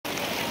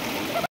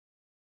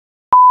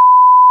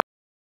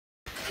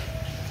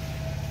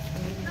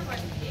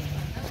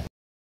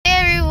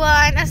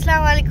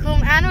अस्सलाम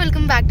वालेकुम and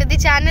welcome back to the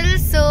channel.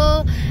 सो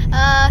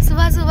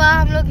सुबह सुबह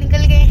हम लोग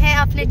निकल गए हैं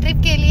अपने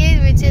ट्रिप के लिए,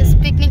 which is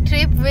picnic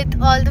trip with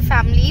all the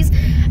families.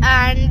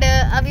 And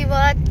अभी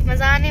बहुत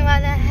मज़ा आने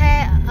वाला है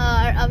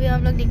और अभी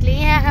हम लोग निकले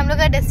हैं। हम लोग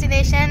का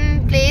डेस्टिनेशन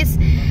प्लेस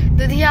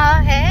दुधिया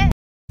है।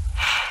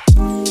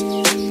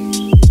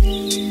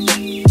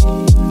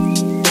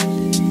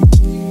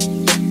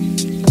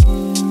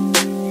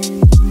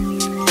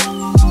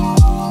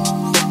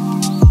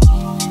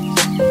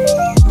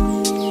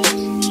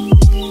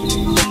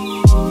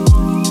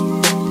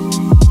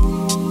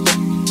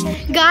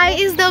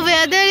 Guys, the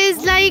weather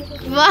is like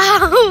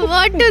wow,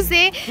 what to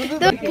say।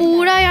 तो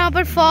पूरा यहाँ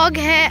पर फॉग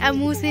है,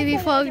 मुँह से भी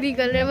फॉग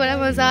निकल रहा है, बड़ा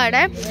मज़ा आ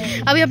रहा है।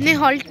 अभी हमने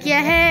हॉल्ट किया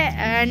है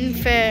एंड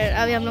फिर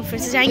अभी हम लोग फिर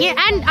से जाएंगे।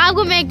 एंड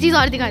आपको मैं एक चीज़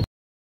और दिखाती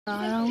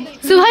हूँ,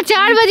 सुबह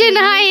 4 बजे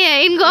नहाए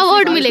हैं, इनको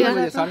अवार्ड मिलेगा।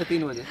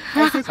 3:30 बजे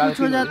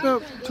हो जाए तो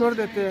छोड़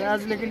देते हैं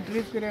आज, लेकिन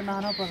ट्रिप के लिए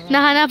नहाना पड़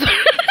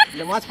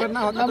नमाज पढ़ना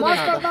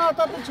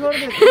होता तो छोड़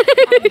देते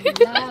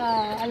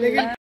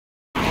लेकिन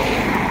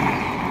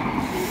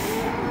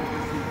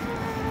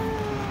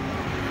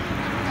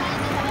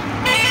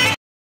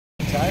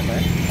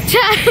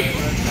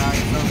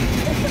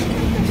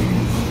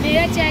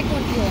मेरा चाय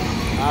कौन सा है?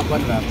 आप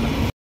बन रहा है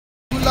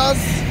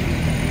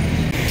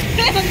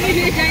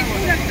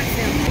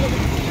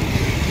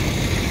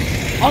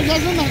और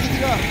कैसे ना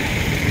दिखेगा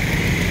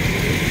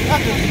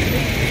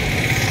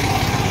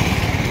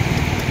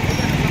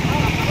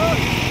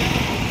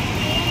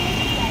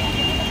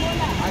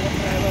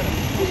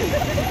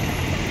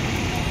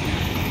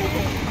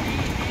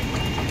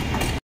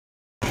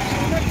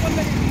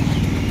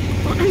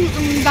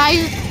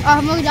गाइस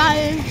हम लोग जा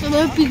रहे हैं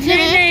सुबह पीछे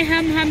में। नहीं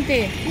हम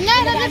थे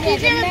नहीं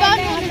पीछे में बात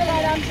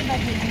आराम से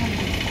बैठे।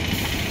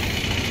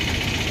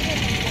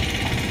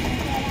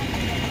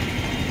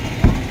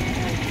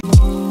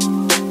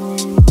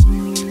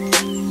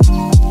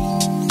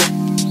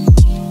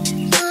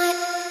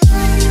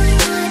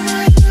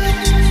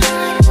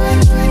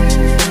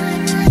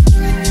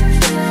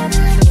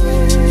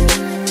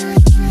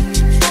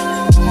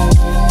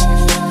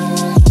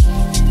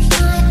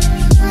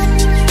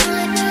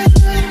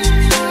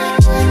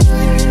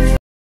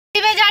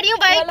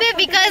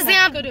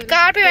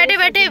 कार पे बैठे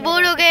बैठे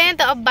बोर हो गए हैं,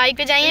 तो अब बाइक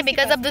पे जाएंगे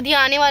बिकॉज अब दुधिया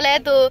आने वाला है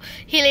तो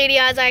हिल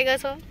एरिया आ जाएगा।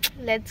 So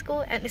let's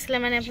go. एंड इसलिए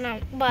मैंने अपना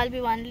बाल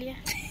भी बांध लिया।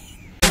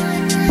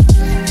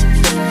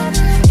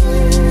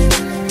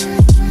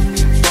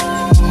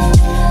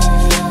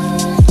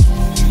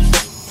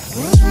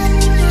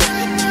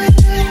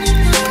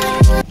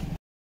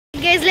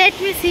 Guys, let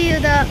me see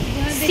the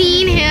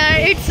scene here.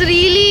 It's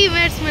really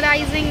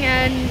mesmerizing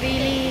and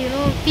really,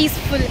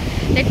 peaceful.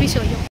 Let me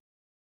show you.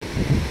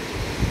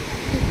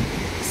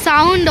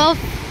 Sound of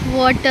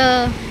water.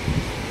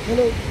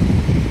 Hello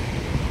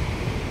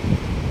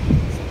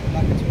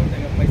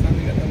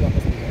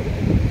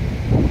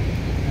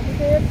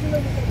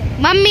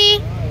mummy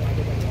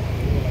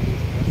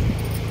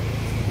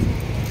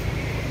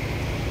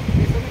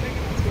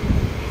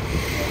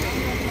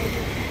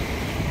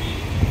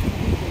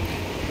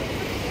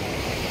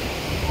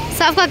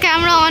सबका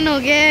कैमरा ऑन हो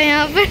गया है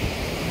यहाँ पे।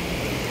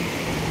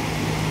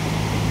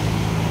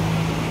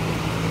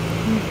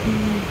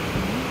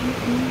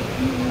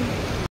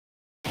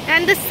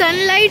 And the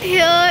sunlight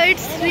here,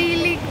 it's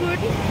really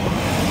good.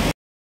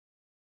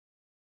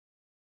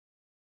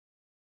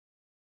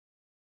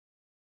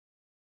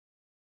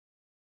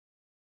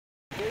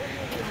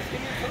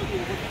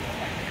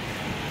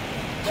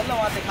 चलो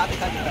वहाँ दिखा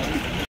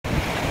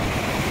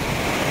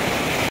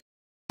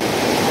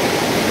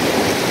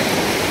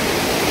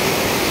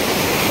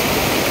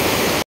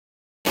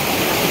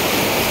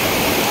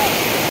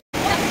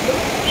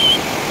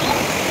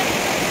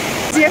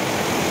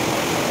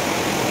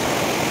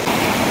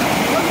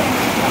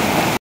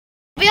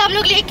हम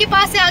लोग लेक के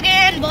पास से आ गए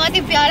हैं। बहुत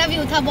ही प्यारा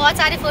व्यू था, बहुत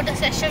सारे फोटो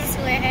सेशंस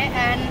हुए हैं।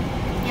 एंड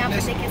यहाँ पे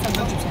देखिए सब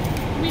लोग।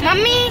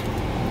 मम्मी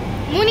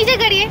मुंह नीचे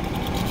करिए।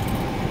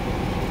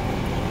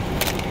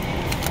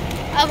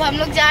 अब हम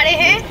लोग जा रहे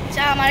हैं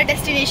जहाँ हमारा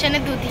डेस्टिनेशन है,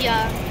 दुधिया।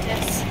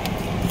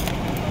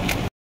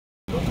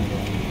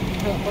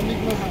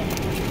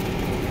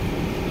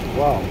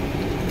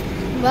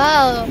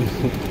 वाह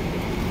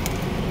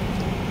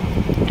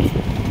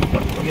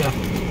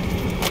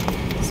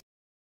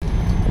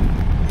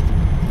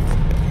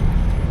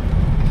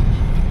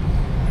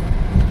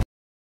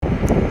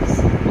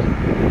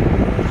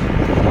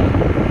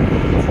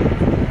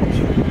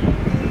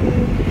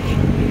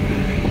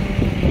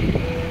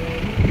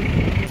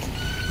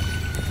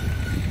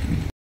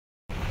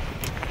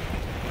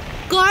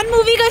कौन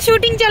मूवी का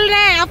शूटिंग चल रहा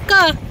है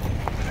आपका?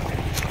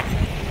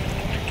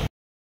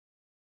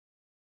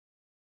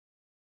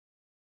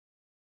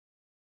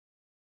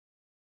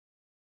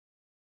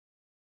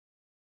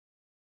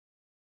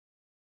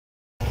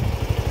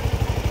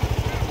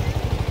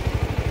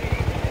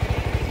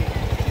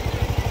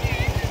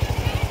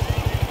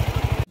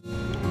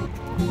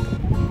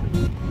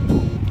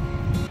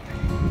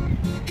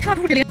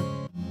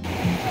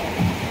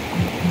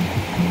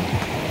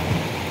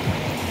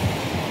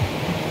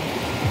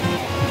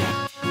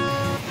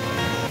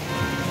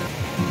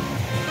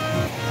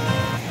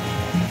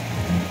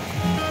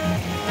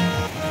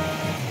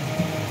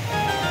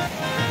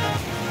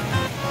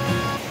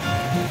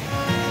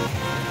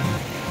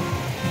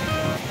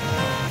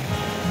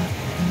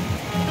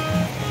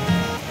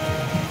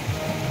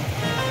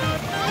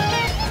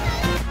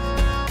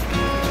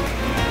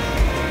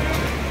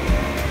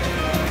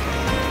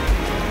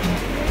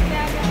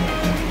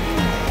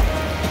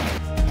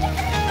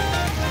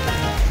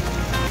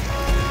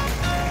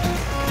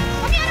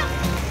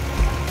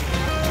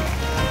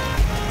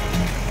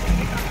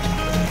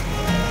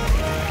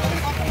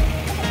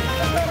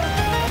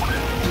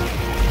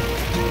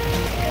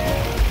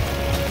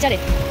 चले।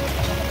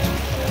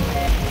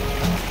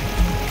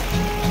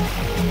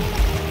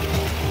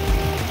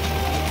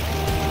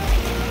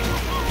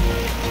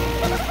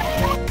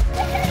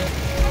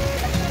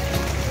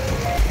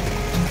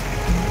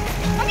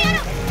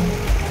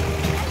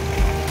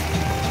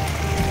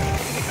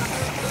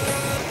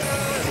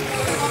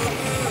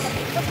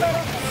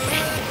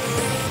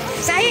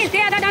 साहिल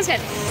ते आधा डांस कर।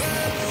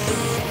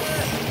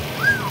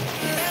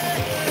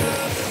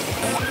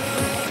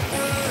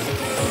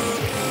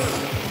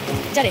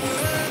 चले।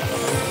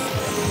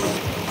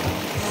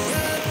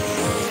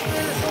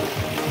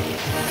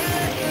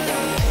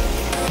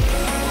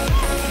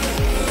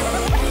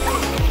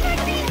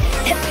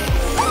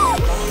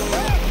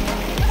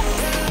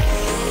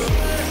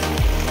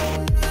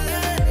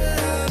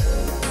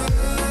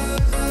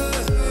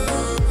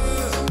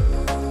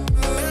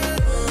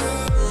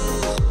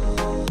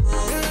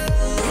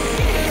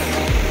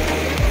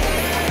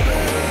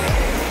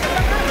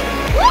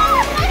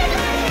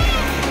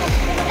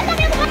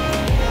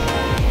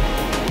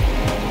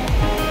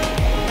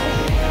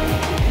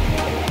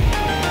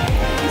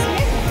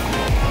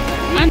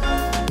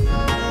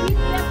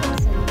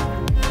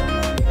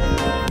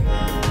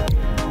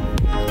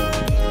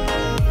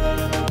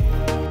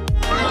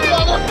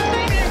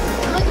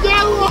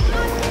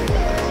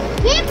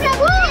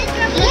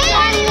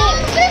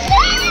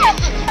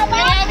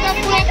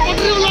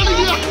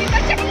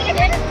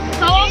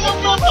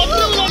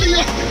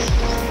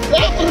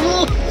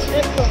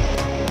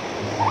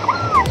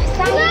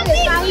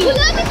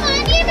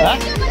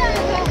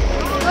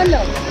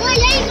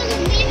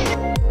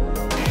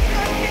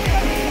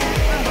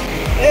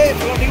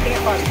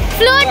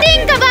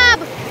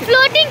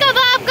 फ्लोटिंग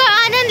कबाब का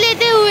आनंद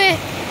लेते हुए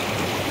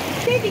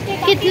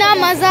कितना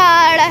मजा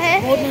आ रहा है।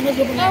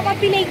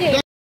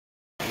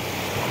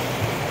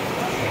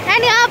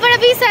 एंड यहाँ पर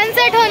अभी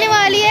सनसेट होने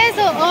वाली है,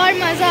 सो और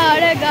मजा आ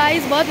रहा है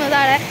गाइस, बहुत मजा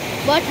आ रहा है।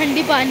 बहुत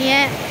ठंडी पानी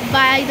है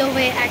बाय द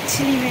वे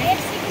एक्चुअली में।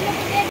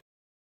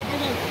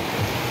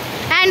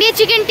 एंड ये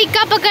चिकन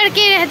टिक्का पकड़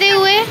के रहते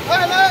हुए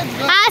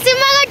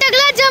आसिमा का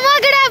टकला जमा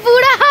करा है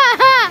पूरा।